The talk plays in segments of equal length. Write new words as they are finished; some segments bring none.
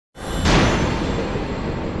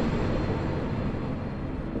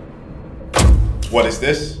What is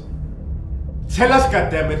this? Tell us,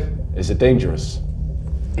 goddammit! Is it dangerous?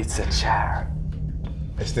 It's a chair.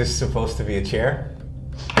 Is this supposed to be a chair?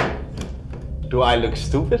 Do I look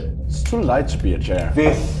stupid? It's too light to be a chair.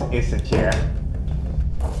 This is a chair.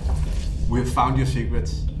 We've found your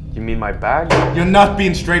secrets. You mean my bag? You're not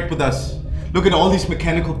being straight with us. Look at all these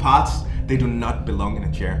mechanical parts. They do not belong in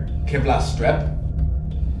a chair. Kevlar strap.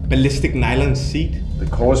 Ballistic nylon seat. The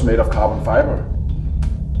core is made of carbon fiber.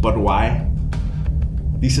 But why?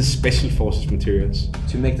 These are special forces materials.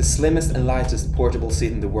 To make the slimmest and lightest portable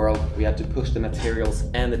seat in the world, we had to push the materials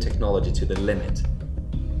and the technology to the limit.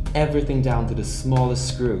 Everything down to the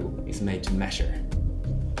smallest screw is made to measure.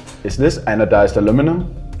 Is this anodized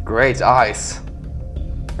aluminum? Great eyes.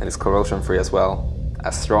 And it's corrosion free as well.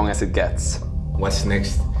 As strong as it gets. What's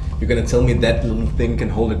next? You're gonna tell me that little thing can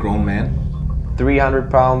hold a grown man?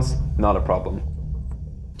 300 pounds, not a problem.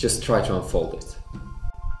 Just try to unfold it.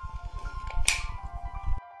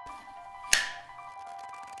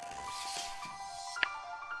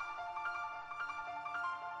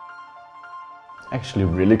 Actually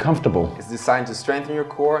really comfortable. It's designed to strengthen your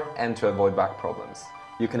core and to avoid back problems.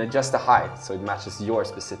 You can adjust the height so it matches your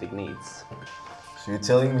specific needs. So you're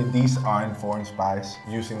telling me these aren't foreign spies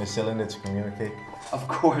using the cylinder to communicate? Of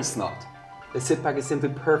course not. The SITPACK is simply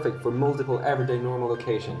perfect for multiple everyday normal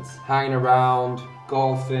occasions. Hanging around,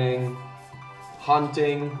 golfing,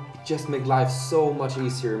 hunting. It just makes life so much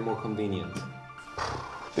easier and more convenient.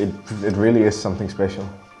 It really is something special.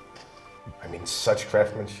 I mean, such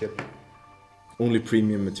craftsmanship. Only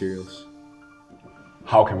premium materials.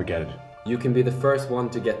 How can we get it? You can be the first one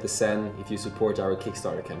to get the ZEN if you support our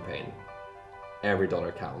Kickstarter campaign. Every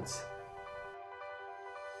dollar counts.